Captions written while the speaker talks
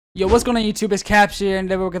Yo, what's going on YouTube? It's Kxpture and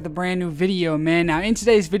today we'll get the brand new video, man. Now in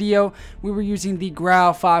today's video, we were using the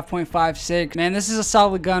GRAU 5.56. Man, this is a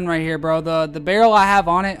solid gun right here, bro. The barrel I have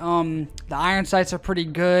on it, the iron sights are pretty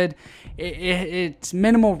good. It's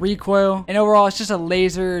minimal recoil, and overall it's just a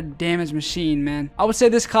laser damage machine, man. I would say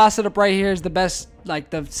this class setup right here is the best,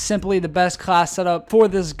 like simply the best class setup for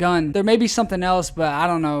this gun. There may be something else, but I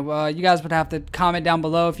don't know. You guys would have to comment down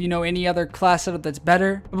below if you know any other class setup that's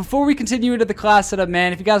better. But before we continue into the class setup,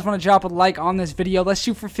 man, if you guys want to drop a like on this video, let's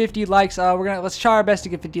shoot for 50 likes. Let's try our best to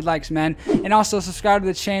get 50 likes, man. And also subscribe to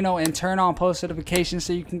the channel and turn on post notifications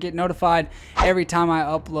so you can get notified every time I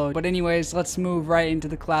upload. But anyways, let's move right into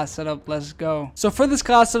the class setup. Let's go. So for this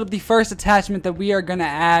class setup, the first attachment that we are gonna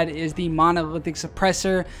add is the monolithic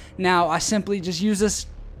suppressor. Now I simply just use this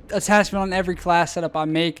attachment on every class setup I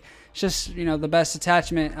make. It's just, you know, the best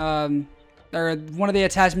attachment, or one of the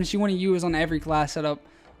attachments you want to use on every class setup,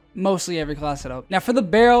 mostly every class setup. Now for the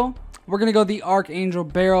barrel, we're gonna go the Archangel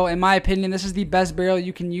barrel. In my opinion, this is the best barrel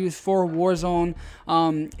you can use for Warzone.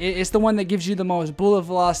 It's the one that gives you the most bullet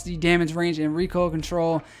velocity, damage range, and recoil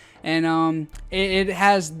control, and it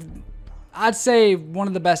has, I'd say, one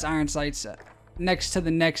of the best iron sights next to the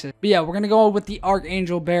Nexus. But yeah, we're gonna go with the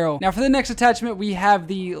Archangel barrel. Now for the next attachment, we have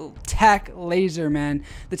the tac laser, man.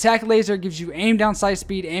 The tac laser gives you aim down sight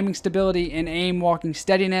speed, aiming stability, and aim walking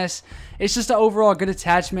steadiness. It's just an overall good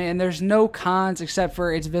attachment, and there's no cons except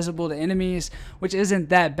for it's visible to enemies, which isn't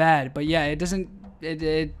that bad. But yeah,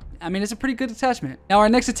 I mean, it's a pretty good attachment. Now, our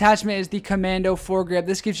next attachment is the Commando foregrip.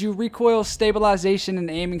 This gives you recoil, stabilization, and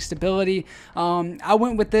aiming stability. I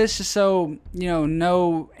went with this just so, you know,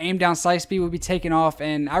 no aim down sight speed would be taken off,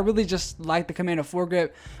 and I really just like the Commando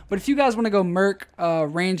foregrip. But if you guys want to go Merc,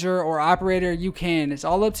 Ranger, or Operator, you can. It's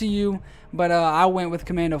all up to you. But I went with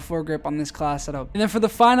Commando foregrip on this class setup. And then for the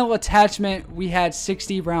final attachment, we had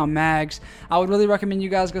 60 round mags. I would really recommend you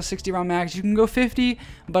guys go 60 round mags. You can go 50,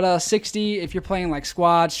 but 60 if you're playing like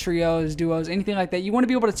squads, trios, duos, anything like that. You want to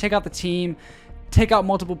be able to take out the team, take out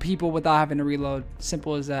multiple people without having to reload.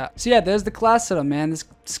 Simple as that. So yeah, there's the class setup, man. This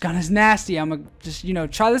gun is nasty. I'm gonna just, you know,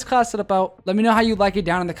 try this class setup out. Let me know how you like it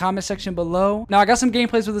down in the comment section below. Now I got some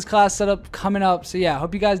gameplays with this class setup coming up, so yeah,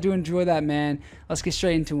 hope you guys do enjoy that, man. Let's get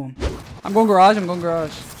straight into them. I'm going garage.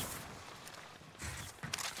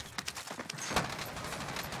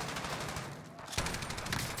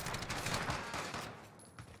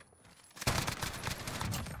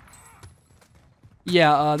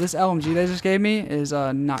 Yeah, this LMG they just gave me is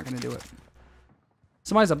not gonna do it.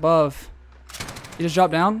 Somebody's above. He just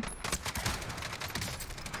dropped down.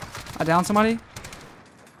 I downed somebody.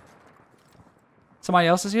 Somebody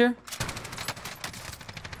else is here.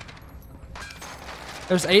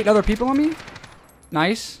 There's 8 other people on me.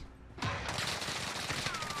 Nice.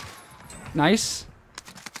 Nice.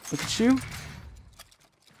 Look at you.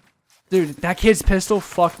 Dude, that kid's pistol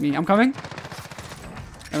fucked me. I'm coming.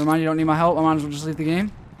 Never mind, you don't need my help. I might as well just leave the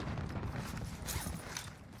game.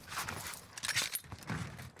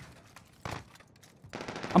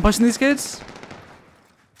 I'm pushing these kids.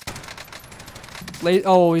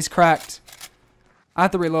 Oh, he's cracked. I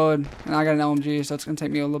have to reload, and I got an LMG, so it's going to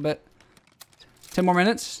take me a little bit. 10 more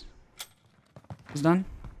minutes. He's done.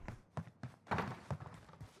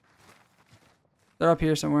 They're up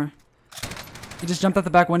here somewhere. He just jumped out the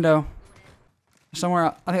back window.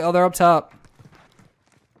 Somewhere. I think. Oh, they're up top.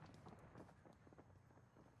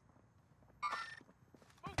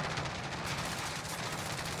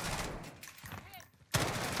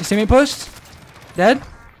 You see me pushed? Dead?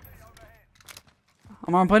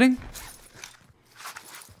 I'm arm plating.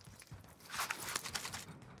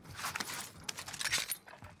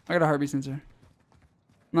 I got a heartbeat sensor. I'm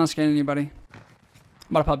not scanning anybody.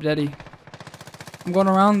 I'm about to pop Deddy. I'm going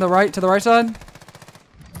around the right to the right side.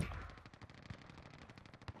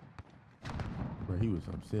 Bro, he was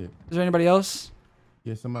upset. Is there anybody else?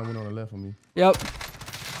 Yeah, somebody went on the left of me. Yep.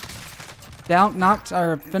 Down, knocked,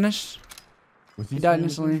 or finished. Was He died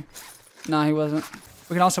instantly. Nah, he wasn't.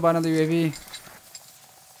 We can also buy another UAV.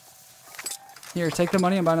 Here, take the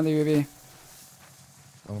money and buy another UAV.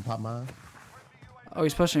 I'm gonna pop mine. Oh,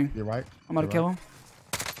 he's pushing. You're right. I'm about to kill him.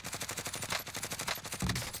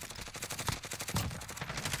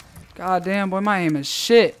 God damn, boy, my aim is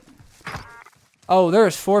shit. Oh,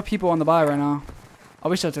 there's 4 people on the buy right now. I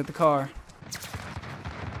wish I took the car.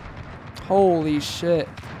 Holy shit.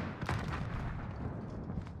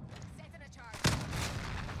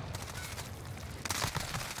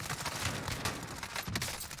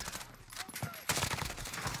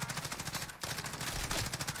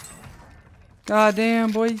 God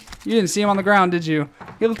damn, boy. You didn't see him on the ground, did you?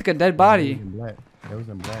 He looked like a dead body. That was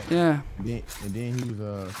in black. Yeah. And then he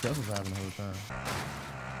was self-surviving the whole time.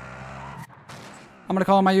 I'm gonna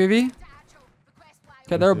call on my UAV.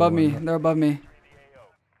 Okay, they're above me. They're above me.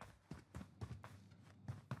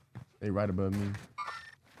 They right above me.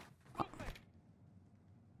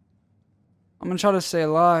 I'm gonna try to stay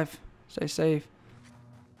alive. Stay safe.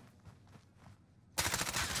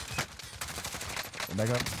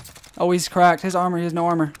 Back up. Oh, he's cracked. His armor. He has no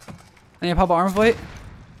armor. I need to pop an armor plate.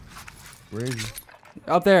 Where is he?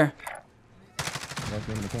 Up there. Right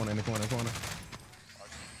there in the corner,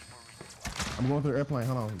 I'm going through the airplane.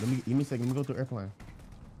 Hold on. Give me a second. Let me go through the airplane.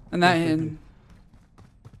 And that end.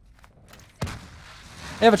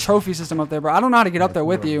 They have a trophy system up there, bro. I don't know how to get up there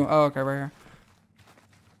with you. Oh, okay, right here.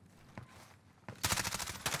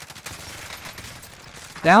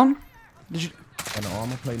 Down? Did you? And the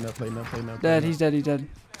armor, plating up. Dead. He's dead. He's dead.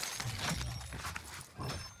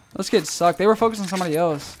 Let's get sucked. They were focused on somebody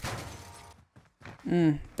else.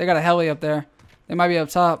 They got a heli up there. They might be up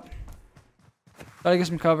top. Gotta get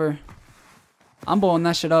some cover. I'm blowing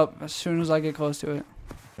that shit up as soon as I get close to it.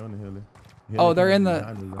 On the heli. Oh, they're in the...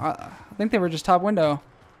 I think they were just top window.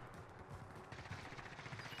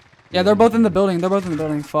 Yeah, they're both in the building. They're both in the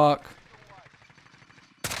building. Fuck.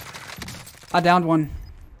 I downed one.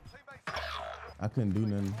 I couldn't do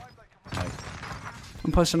nothing. Like,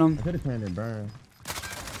 I'm pushing them. I could have turned and burned.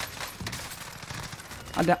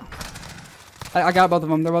 I got both of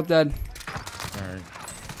them. They're both dead. Alright.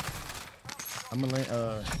 I'm gonna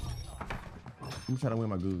land, I'm trying to win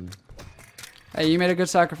my Google. Hey, you made a good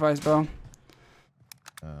sacrifice, bro.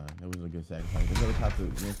 That was a good sacrifice. The helicopter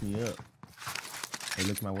messed me up. They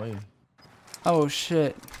looked my way. Oh,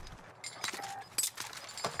 shit.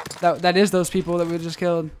 That is those people that we just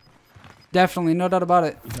killed. Definitely, no doubt about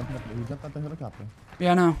it. He jumped out the helicopter.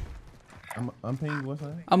 Yeah, I know. I'm paying what's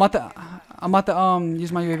that? I'm about to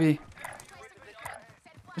use my UAV.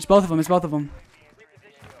 It's both of them. It's both of them.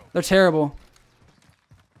 They're terrible.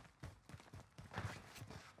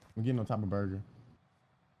 I'm getting on top of Burger.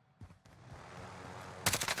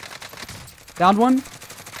 Downed one.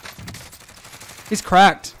 He's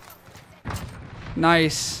cracked.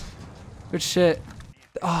 Nice. Good shit.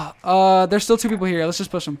 There's still two people here. Let's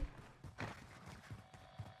just push them.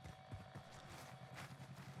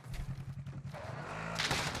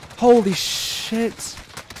 Holy shit.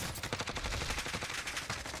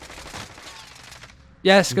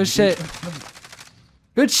 Yes, good shit.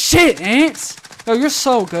 Good shit, Ants. Yo, you're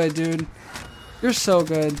so good, dude. You're so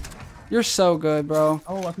good. You're so good, bro.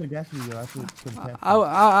 Oh, I could have gassed you, yo.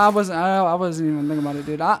 I wasn't even thinking about it,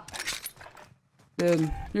 dude.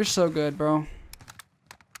 Dude, you're so good, bro.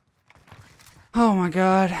 Oh my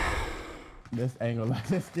god. This angle, like,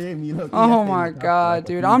 that scared me. Look, oh my god,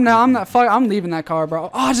 dude. I'm leaving that car, bro.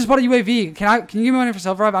 Oh, I just bought a UAV. Can you give me money for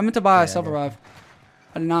self-revive? I meant to buy a self-revive.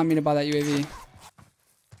 I did not mean to buy that UAV.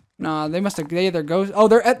 Nah, they must have. They either go. Oh,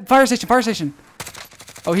 they're at fire station. Fire station.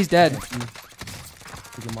 Oh, he's dead.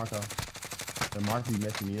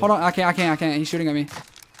 Hold on. I can't. He's shooting at me.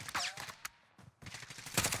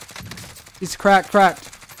 He's cracked.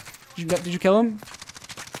 Did you kill him?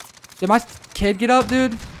 Did my kid get up,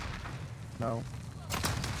 dude? No.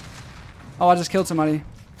 Oh, I just killed somebody.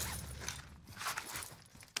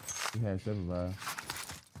 He had self-revive.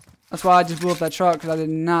 That's why I just blew up that truck, because I did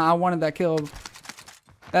not. I wanted that kill.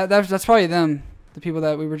 That's probably them, the people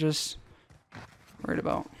that we were just worried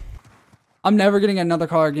about. I'm never getting another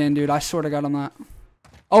car again, dude. I swear to God I'm not.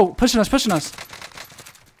 Oh, pushing us.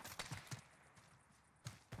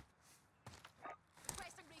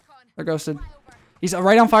 They're ghosted. He's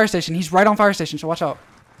right on fire station. So watch out.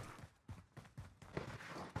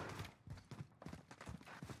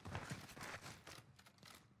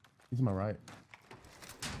 He's to my right.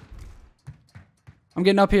 I'm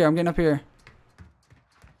getting up here.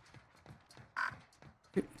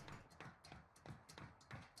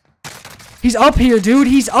 He's up here, dude.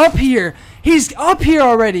 He's up here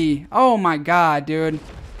already. Oh my god, dude.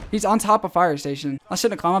 He's on top of fire station. I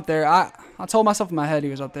shouldn't have climbed up there. I told myself in my head he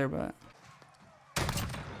was up there, but...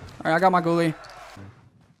 Alright, I got my ghoulie.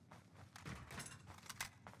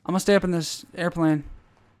 I'm gonna stay up in this airplane.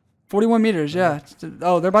 41 meters, yeah.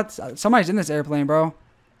 Oh, they're about to... Somebody's in this airplane, bro.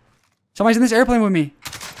 Somebody's in this airplane with me.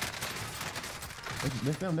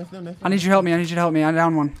 That's them. I need you to help me. I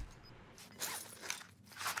down one.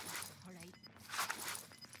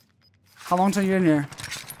 How long till you in here?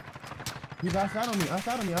 He's outside on me.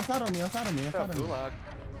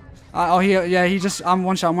 Oh, he just... I'm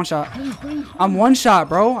one shot. I'm one shot,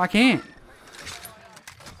 bro. I can't.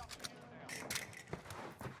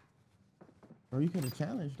 Bro, you could have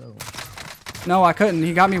challenged, though. No, I couldn't.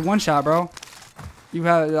 He got me one shot, bro. You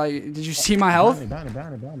have, like... Did you see my health? Bounty.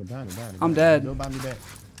 I'm dead. Go buy me back.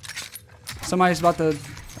 Somebody's about to...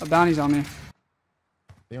 A bounty's on me.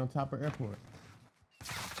 They on top of airport.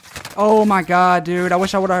 Oh my god, dude. I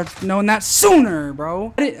wish I would have known that sooner,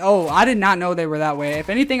 bro. I did not know they were that way. If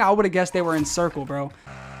anything, I would have guessed they were in circle, bro.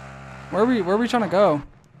 Where are we trying to go?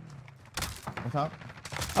 On top?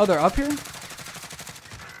 Oh, they're up here?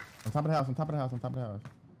 On top of the house, on top of the house, on top of the house.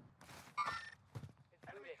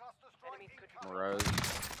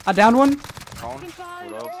 I downed one.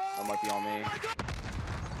 That might be on me.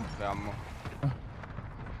 Yeah,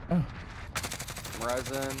 I'm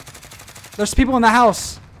rising. There's people in the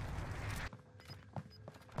house.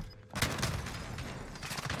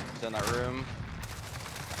 It's in that room.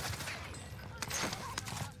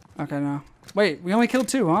 Okay, no. Wait, we only killed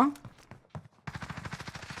 2, huh?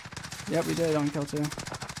 Yep, we did only kill 2.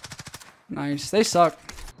 Nice. They suck.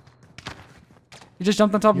 He just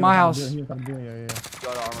jumped on top of my house. Yeah. Got an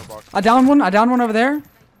armor box. I downed one. I downed one over there.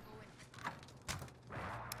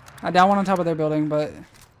 I downed one on top of their building, but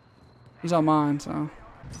he's on mine, so.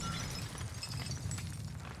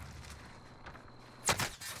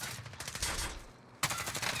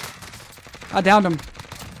 I downed him.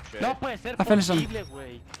 I finished him.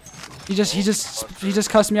 He just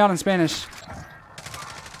cussed me out in Spanish.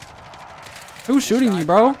 Who's shooting you,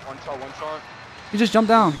 bro? One shot. He just jumped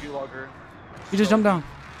down. He just jumped down.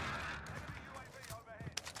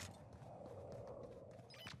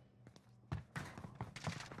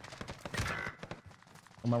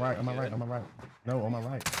 On my right, on my right, on my right. No, on my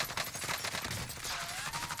right.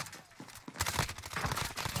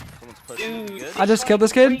 I just killed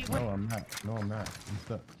this kid. No, I'm not. No, I'm not. I'm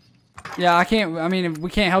stuck. Yeah, I can't. I mean, we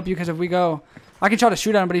can't help you because if we go, I can try to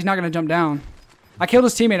shoot at him, but he's not gonna jump down. I killed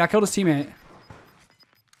his teammate.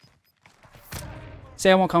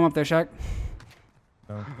 Say I won't come up there, Shaq.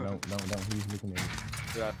 No. He's looking at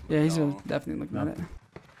me. Yeah, he's definitely looking at it.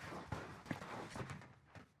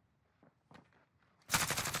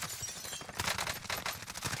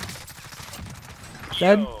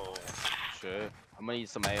 Dead. Shit. I'm gonna use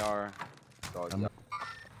some AR. I'm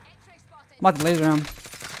about to laser him.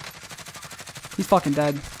 He's fucking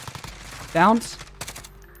dead. Downs.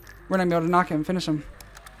 We're not gonna be able to knock him. Finish him.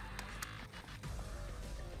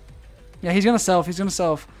 Yeah, he's gonna self.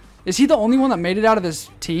 Is he the only one that made it out of his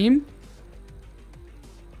team?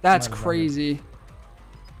 That's crazy.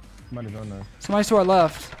 Somebody's on there. Somebody's to our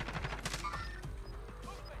left.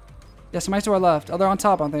 Yeah, somebody's to our left. Oh, they're on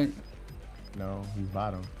top, I think. No, he's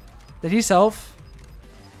bottom. Did he self?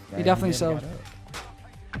 Yeah, He definitely never self. got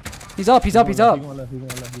up. He's up. He's going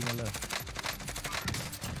left.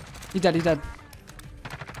 He's dead.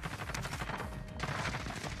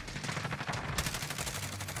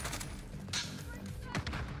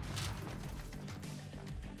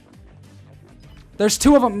 There's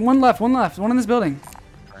 2 of them. One left. One in this building.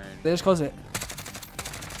 They just close it.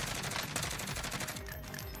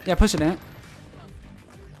 Yeah, push it in.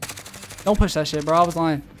 Don't push that shit, bro. I was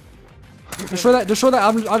lying. Destroy that.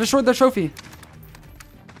 I destroyed their trophy.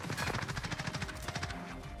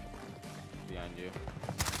 Behind you.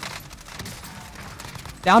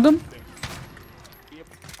 Downed them?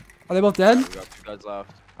 Are they both dead? We got 2 guys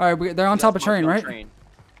left. Alright, they're on top of train, right?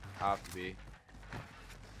 Have to be.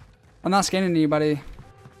 I'm not scanning anybody.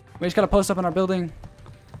 We just gotta post up in our building.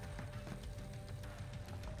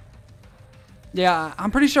 Yeah, I'm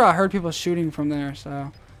pretty sure I heard people shooting from there,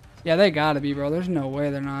 so. Yeah, they gotta be, bro. There's no way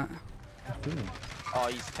they're not. Oh,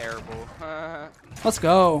 he's terrible. Let's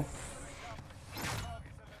go.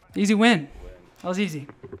 Easy win. That was easy.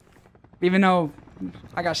 Even though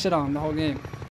I got shit on the whole game.